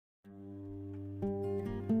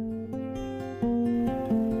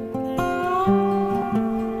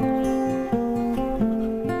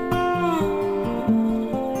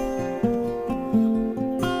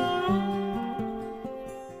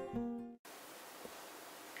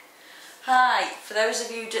Hi, for those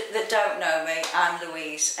of you that don't know me, I'm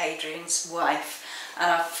Louise, Adrian's wife,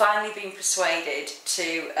 and I've finally been persuaded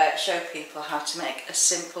to show people how to make a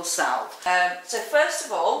simple salve. So first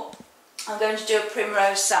of all, I'm going to do a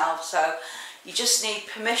primrose salve. So you just need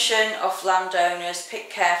permission of landowners,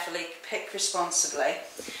 pick carefully, pick responsibly.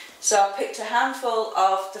 So I've picked a handful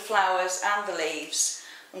of the flowers and the leaves,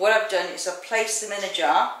 and what I've done is I've placed them in a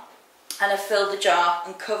jar, and I've filled the jar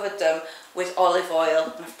and covered them with olive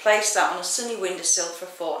oil, and I've placed that on a sunny windowsill for a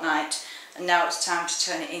fortnight, and now it's time to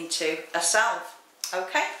turn it into a salve.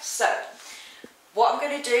 Okay, so what I'm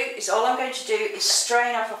going to do is, all I'm going to do is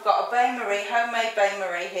strain off. I've got a bain-marie, homemade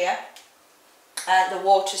bain-marie here, and the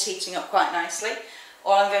water's heating up quite nicely.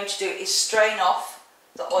 All I'm going to do is strain off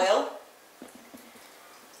the oil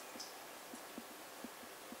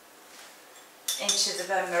into the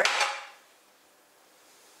bain-marie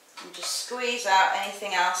and just squeeze out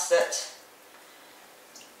anything else,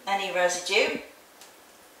 any residue,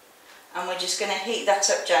 and we're just going to heat that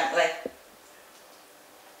up gently.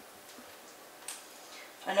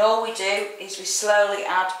 And all we do is we slowly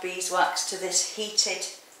add beeswax to this heated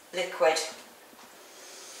liquid.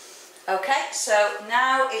 Okay, so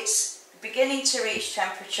now it's beginning to reach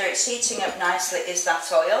temperature, it's heating up nicely, is that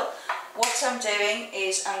oil. What I'm doing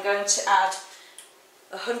is I'm going to add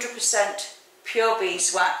 100% pure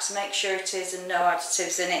beeswax, make sure it is, and no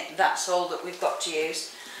additives in it. That's all that we've got to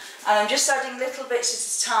use. And I'm just adding little bits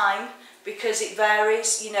at a time because it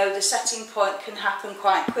varies, you know, the setting point can happen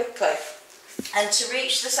quite quickly. And to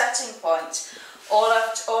reach the setting point, all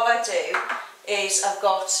I do is I've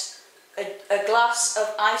got a glass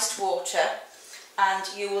of iced water, and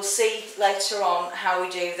you will see later on how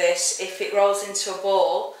we do this. If it rolls into a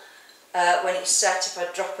ball, when it's set, if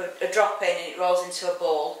I drop a drop in and it rolls into a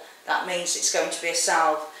ball, that means it's going to be a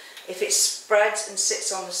salve. If it spreads and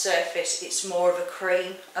sits on the surface, it's more of a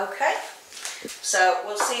cream. Okay, so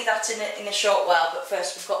we'll see that in a short while, but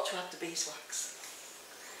first we've got to add the beeswax.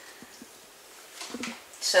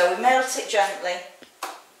 So we melt it gently.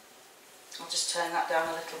 I'll just turn that down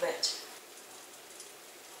a little bit.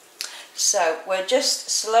 So we're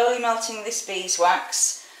just slowly melting this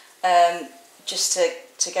beeswax, just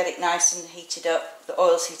to get it nice and heated up. The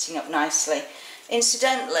oil's heating up nicely.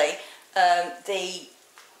 Incidentally, the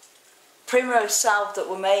primrose salve that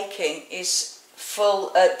we're making is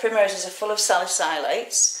full, primroses are full of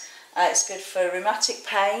salicylates. It's good for rheumatic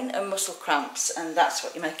pain and muscle cramps, and that's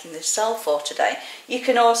what you're making this salve for today. You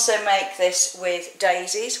can also make this with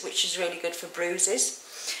daisies, which is really good for bruises.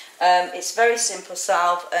 It's very simple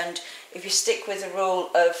salve, and if you stick with the rule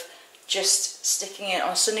of just sticking it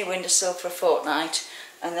on a sunny windowsill for a fortnight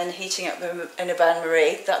and then heating up in a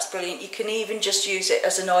bain-marie, that's brilliant. You can even just use it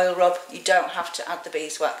as an oil rub. You don't have to add the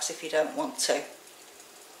beeswax if you don't want to.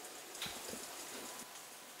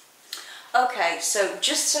 Okay, so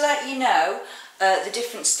just to let you know the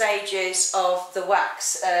different stages of the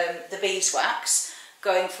wax, the beeswax,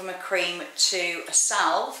 going from a cream to a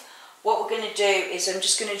salve, what we're going to do is I'm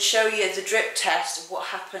just going to show you the drip test of what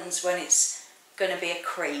happens when it's going to be a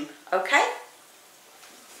cream, okay?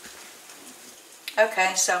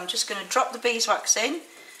 Okay, so I'm just going to drop the beeswax in, a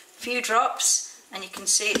few drops, and you can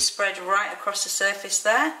see it spread right across the surface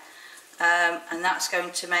there, and that's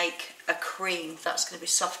going to make a cream. That's going to be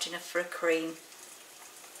soft enough for a cream,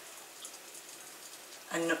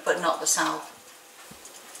 but not the salve.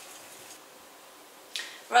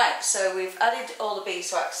 Right, so we've added all the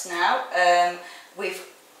beeswax now. We've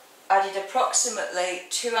added approximately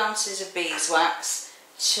 2 ounces of beeswax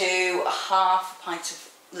to a half pint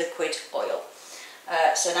of liquid oil.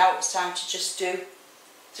 So now it's time to just do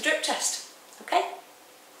the drip test, okay?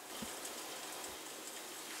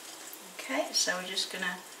 Okay, so we're just going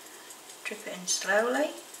to drip it in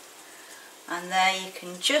slowly, and there you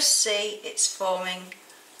can just see it's forming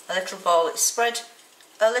a little ball. It's spread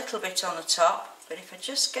a little bit on the top, but if I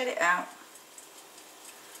just get it out,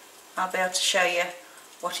 I'll be able to show you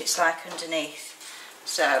what it's like underneath.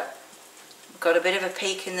 So we've got a bit of a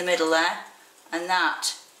peak in the middle there, and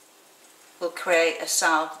that will create a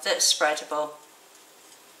salve that's spreadable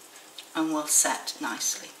and will set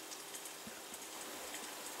nicely.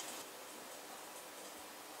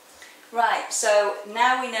 Right, so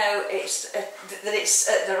now we know that it's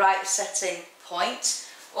at the right setting point.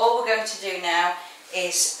 All we're going to do now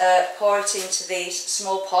is pour it into these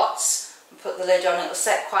small pots and put the lid on. It'll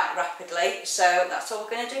set quite rapidly, so that's all we're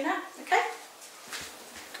going to do now, okay?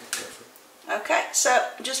 Okay, so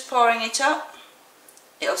just pouring it up.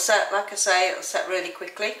 It'll set, like I say, it'll set really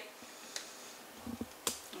quickly.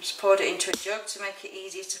 Just poured it into a jug to make it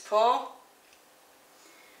easier to pour.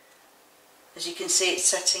 As you can see, it's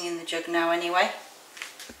setting in the jug now anyway.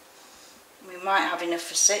 We might have enough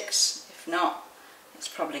for 6, if not, it's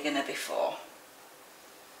probably going to be 4,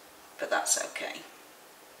 but that's okay.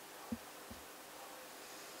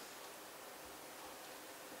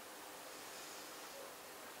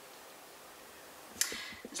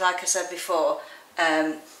 Like I said before,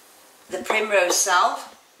 the primrose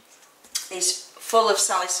salve is full of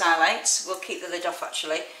salicylates. We'll keep the lid off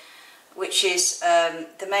actually, which is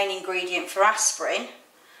the main ingredient for aspirin,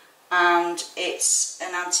 and it's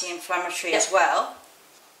an anti-inflammatory as well.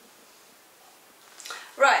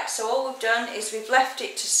 Right, so all we've done is we've left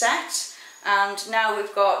it to set, and now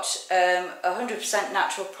we've got 100%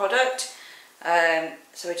 natural product.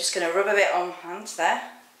 So we're just going to rub a bit on hands there.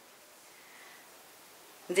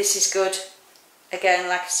 This is good, again,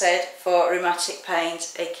 like I said, for rheumatic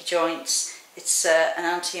pains, achy joints. It's an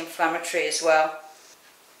anti-inflammatory as well.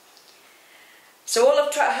 So all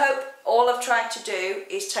I've tried to do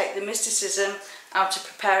is take the mysticism out of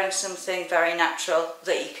preparing something very natural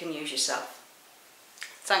that you can use yourself.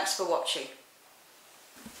 Thanks for watching.